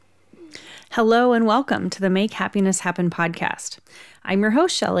Hello and welcome to the Make Happiness Happen podcast. I'm your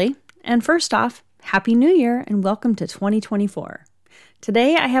host, Shelley, and first off, Happy New Year and welcome to 2024.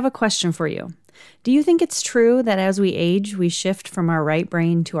 Today, I have a question for you. Do you think it's true that as we age, we shift from our right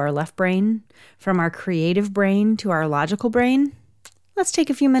brain to our left brain, from our creative brain to our logical brain? Let's take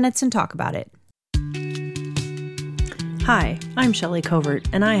a few minutes and talk about it. Hi, I'm Shelley Covert,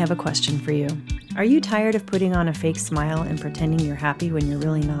 and I have a question for you. Are you tired of putting on a fake smile and pretending you're happy when you're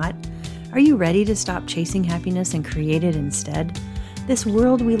really not? Are you ready to stop chasing happiness and create it instead? This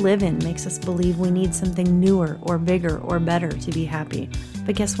world we live in makes us believe we need something newer or bigger or better to be happy.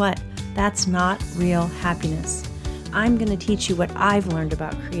 But guess what? That's not real happiness. I'm going to teach you what I've learned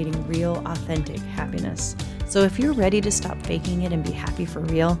about creating real, authentic happiness. So if you're ready to stop faking it and be happy for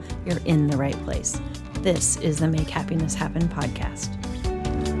real, you're in the right place. This is the Make Happiness Happen podcast.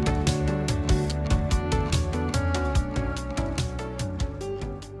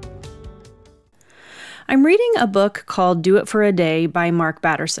 I'm reading a book called Do It for a Day by Mark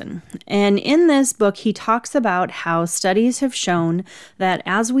Batterson. And in this book, he talks about how studies have shown that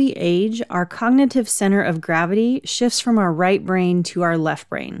as we age, our cognitive center of gravity shifts from our right brain to our left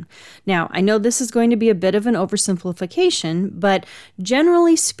brain. Now, I know this is going to be a bit of an oversimplification, but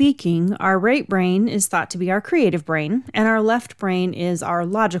generally speaking, our right brain is thought to be our creative brain, and our left brain is our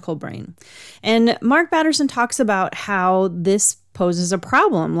logical brain. And Mark Batterson talks about how this poses a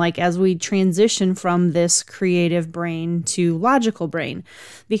problem, like as we transition from this creative brain to logical brain,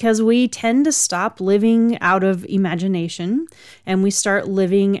 because we tend to stop living out of imagination and we start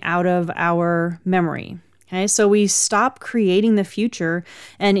living out of our memory. Okay, so we stop creating the future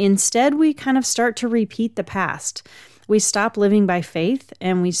and instead we kind of start to repeat the past. We stop living by faith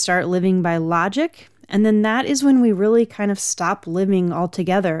and we start living by logic. And then that is when we really kind of stop living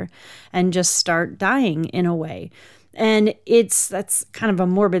altogether and just start dying in a way. And that's kind of a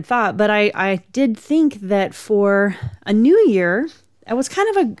morbid thought, but I did think that for a new year, that was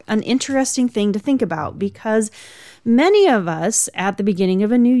kind of an interesting thing to think about, because many of us at the beginning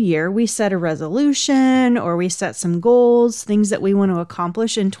of a new year, we set a resolution or we set some goals, things that we want to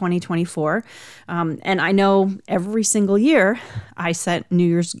accomplish in 2024. And I know every single year I set New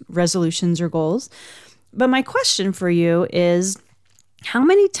Year's resolutions or goals. But my question for you is, how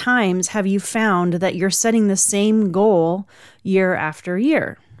many times have you found that you're setting the same goal year after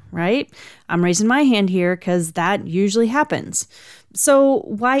year, right? I'm raising my hand here because that usually happens. So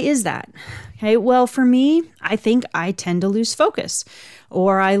why is that? Okay, well, for me, I think I tend to lose focus,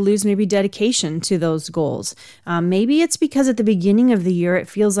 or I lose maybe dedication to those goals. Maybe it's because at the beginning of the year, it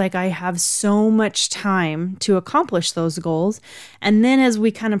feels like I have so much time to accomplish those goals. And then as we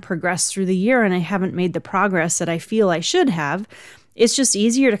kind of progress through the year and I haven't made the progress that I feel I should have, it's just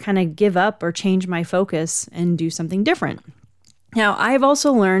easier to kind of give up or change my focus and do something different. Now, I've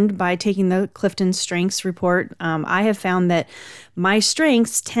also learned by taking the Clifton Strengths report, I have found that my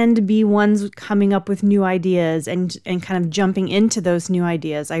strengths tend to be ones coming up with new ideas and kind of jumping into those new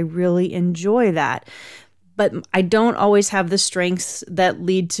ideas. I really enjoy that. But I don't always have the strengths that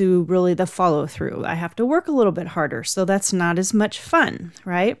lead to really the follow through. I have to work a little bit harder, so that's not as much fun,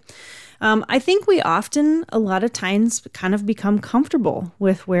 right? I think we often, a lot of times, kind of become comfortable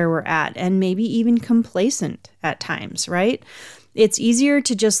with where we're at and maybe even complacent at times, right? It's easier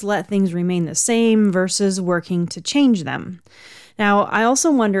to just let things remain the same versus working to change them. Now, I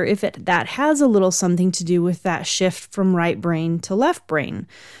also wonder if that has a little something to do with that shift from right brain to left brain.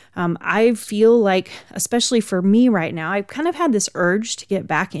 I feel like, especially for me right now, I've kind of had this urge to get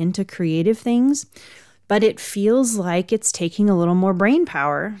back into creative things, but it feels like it's taking a little more brain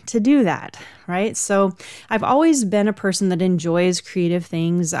power to do that, right? So I've always been a person that enjoys creative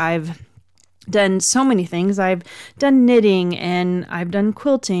things. I've done so many things. I've done knitting and I've done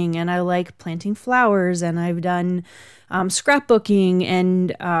quilting and I like planting flowers and I've done scrapbooking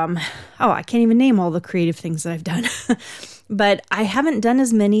and, I can't even name all the creative things that I've done. But I haven't done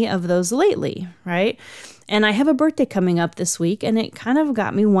as many of those lately, right? And I have a birthday coming up this week, and it kind of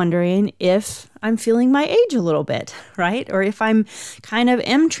got me wondering if I'm feeling my age a little bit, right? Or if I'm kind of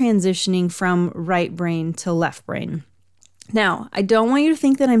am transitioning from right brain to left brain. Now, I don't want you to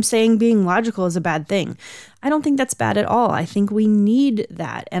think that I'm saying being logical is a bad thing. I don't think that's bad at all. I think we need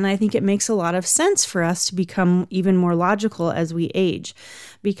that. And I think it makes a lot of sense for us to become even more logical as we age,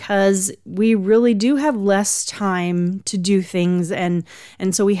 because we really do have less time to do things. And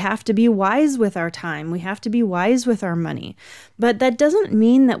so we have to be wise with our time. We have to be wise with our money. But that doesn't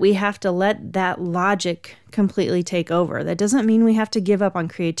mean that we have to let that logic completely take over. That doesn't mean we have to give up on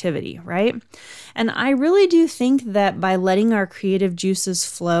creativity, right? And I really do think that by letting our creative juices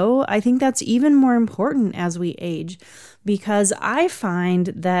flow, I think that's even more important as as we age, because I find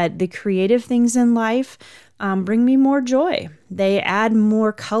that the creative things in life bring me more joy. They add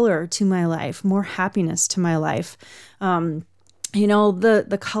more color to my life, more happiness to my life.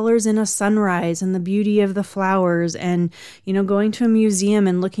 The colors in a sunrise and the beauty of the flowers and, going to a museum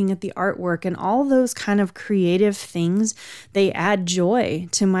and looking at the artwork and all those kind of creative things, they add joy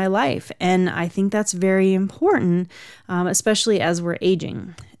to my life. And I think that's very important, especially as we're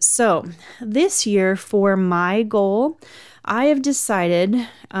aging. So this year for my goal, I have decided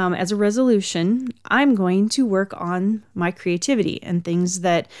as a resolution, I'm going to work on my creativity and things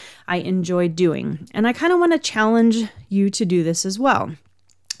that I enjoy doing. And I kind of want to challenge you to do this as well.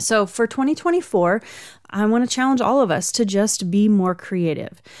 So for 2024, I want to challenge all of us to just be more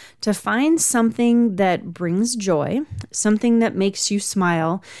creative, to find something that brings joy, something that makes you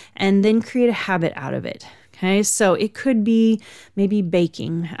smile, and then create a habit out of it. Okay, so it could be maybe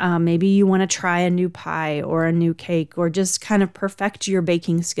baking. Maybe you want to try a new pie or a new cake, or just kind of perfect your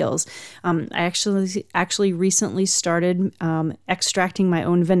baking skills. I actually recently started extracting my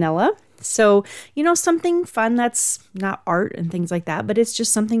own vanilla. So, something fun that's not art and things like that, but it's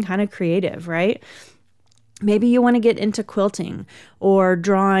just something kind of creative, right? Maybe you want to get into quilting or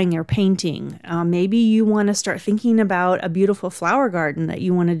drawing or painting. Maybe you want to start thinking about a beautiful flower garden that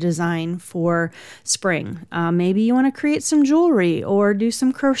you want to design for spring. Maybe you want to create some jewelry or do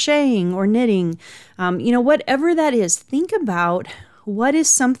some crocheting or knitting. Whatever that is, think about what is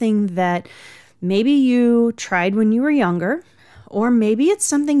something that maybe you tried when you were younger, or maybe it's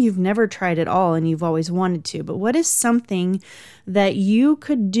something you've never tried at all and you've always wanted to. But what is something that you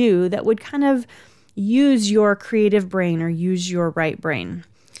could do that would kind of use your creative brain or use your right brain?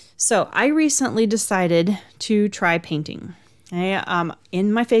 So I recently decided to try painting.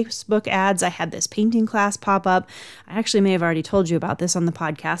 In my Facebook ads, I had this painting class pop up. I actually may have already told you about this on the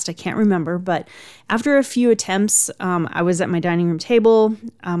podcast. I can't remember, but after a few attempts, I was at my dining room table.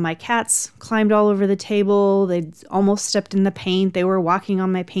 My cats climbed all over the table. They almost stepped in the paint. They were walking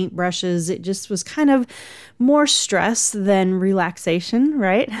on my paint brushes. It just was kind of more stress than relaxation,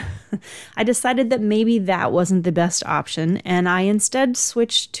 right? I decided that maybe that wasn't the best option, and I instead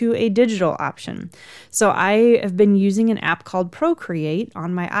switched to a digital option. So I have been using an app called Procreate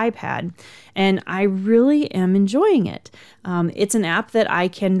on my iPad, and I really am enjoying it. It's an app that I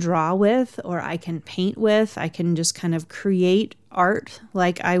can draw with, or I can paint with. I can just kind of create art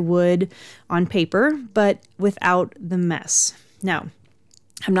like I would on paper, but without the mess. Now,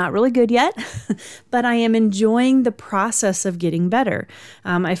 I'm not really good yet, but I am enjoying the process of getting better.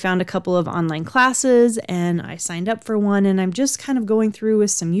 I found a couple of online classes and I signed up for one, and I'm just kind of going through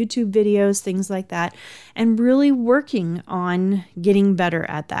with some YouTube videos, things like that, and really working on getting better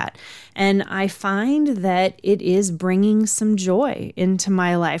at that. And I find that it is bringing some joy into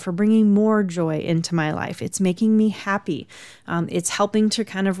my life, or bringing more joy into my life. It's making me happy. It's helping to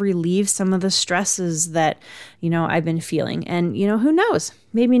kind of relieve some of the stresses that, I've been feeling. And, who knows?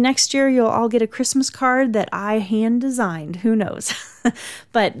 Maybe next year you'll all get a Christmas card that I hand designed. Who knows?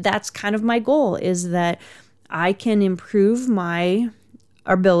 But that's kind of my goal, is that I can improve my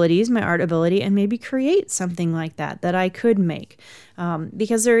abilities, my art ability, and maybe create something like that I could make.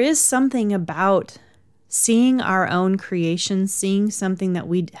 Because there is something about seeing our own creation, seeing something that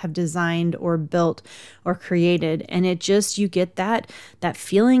we have designed or built or created, and you get that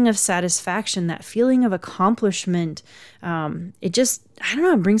feeling of satisfaction, that feeling of accomplishment.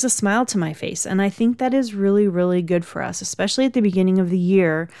 It brings a smile to my face. And I think that is really, really good for us, especially at the beginning of the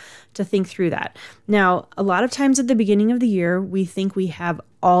year, to think through that. Now, a lot of times at the beginning of the year, we think we have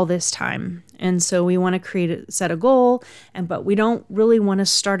all this time. And so we want to set a goal, but we don't really want to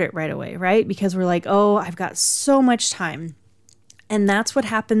start it right away, right? Because we're like, oh, I've got so much time. And that's what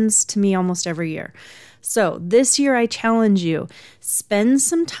happens to me almost every year. So this year, I challenge you, spend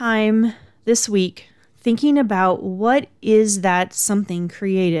some time this week thinking about what is that something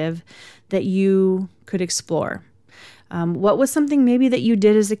creative that you could explore. What was something maybe that you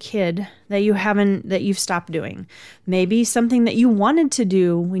did as a kid that you've stopped doing? Maybe something that you wanted to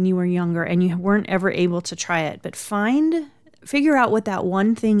do when you were younger and you weren't ever able to try it, but figure out what that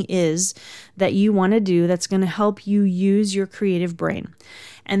one thing is that you want to do that's going to help you use your creative brain,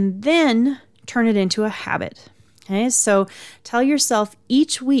 and then turn it into a habit. Okay, so tell yourself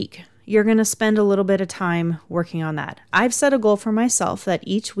each week you're going to spend a little bit of time working on that. I've set a goal for myself that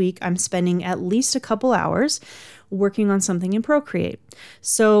each week I'm spending at least a couple hours working on something in Procreate.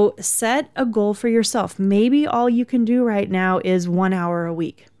 So set a goal for yourself. Maybe all you can do right now is 1 hour a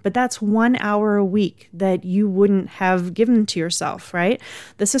week, but that's 1 hour a week that you wouldn't have given to yourself, right?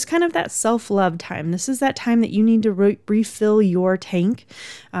 This is kind of that self-love time. This is that time that you need to refill your tank.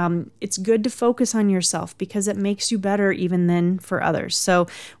 It's good to focus on yourself because it makes you better even then for others. So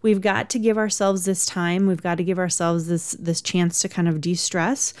we've got to give ourselves this time. We've got to give ourselves this chance to kind of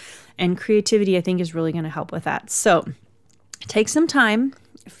de-stress, and creativity, I think, is really going to help with that. So take some time,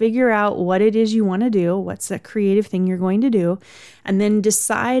 figure out what it is you want to do, what's that creative thing you're going to do, and then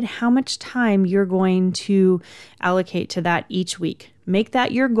decide how much time you're going to allocate to that each week. Make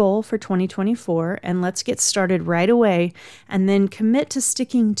that your goal for 2024, and let's get started right away, and then commit to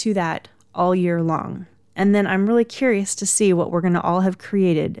sticking to that all year long. And then I'm really curious to see what we're going to all have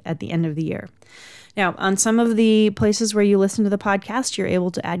created at the end of the year. Now, on some of the places where you listen to the podcast, you're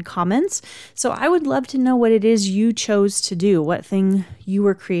able to add comments. So I would love to know what it is you chose to do, what thing you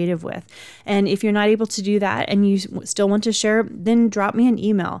were creative with. And if you're not able to do that and you still want to share, then drop me an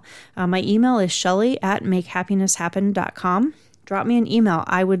email. My email is Shelly@makehappinesshappen.com. Drop me an email.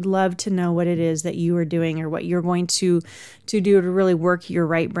 I would love to know what it is that you are doing or what you're going to do to really work your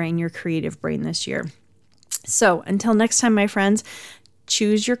right brain, your creative brain this year. So until next time, my friends,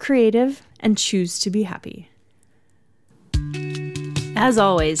 choose your creative and choose to be happy. As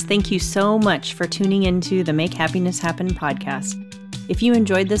always, thank you so much for tuning into the Make Happiness Happen podcast. If you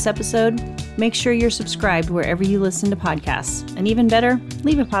enjoyed this episode, make sure you're subscribed wherever you listen to podcasts. And even better,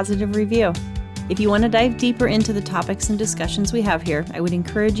 leave a positive review. If you want to dive deeper into the topics and discussions we have here, I would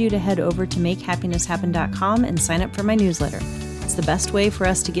encourage you to head over to makehappinesshappen.com and sign up for my newsletter. It's the best way for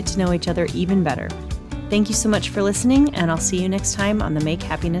us to get to know each other even better. Thank you so much for listening, and I'll see you next time on the Make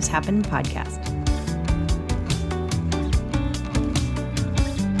Happiness Happen podcast.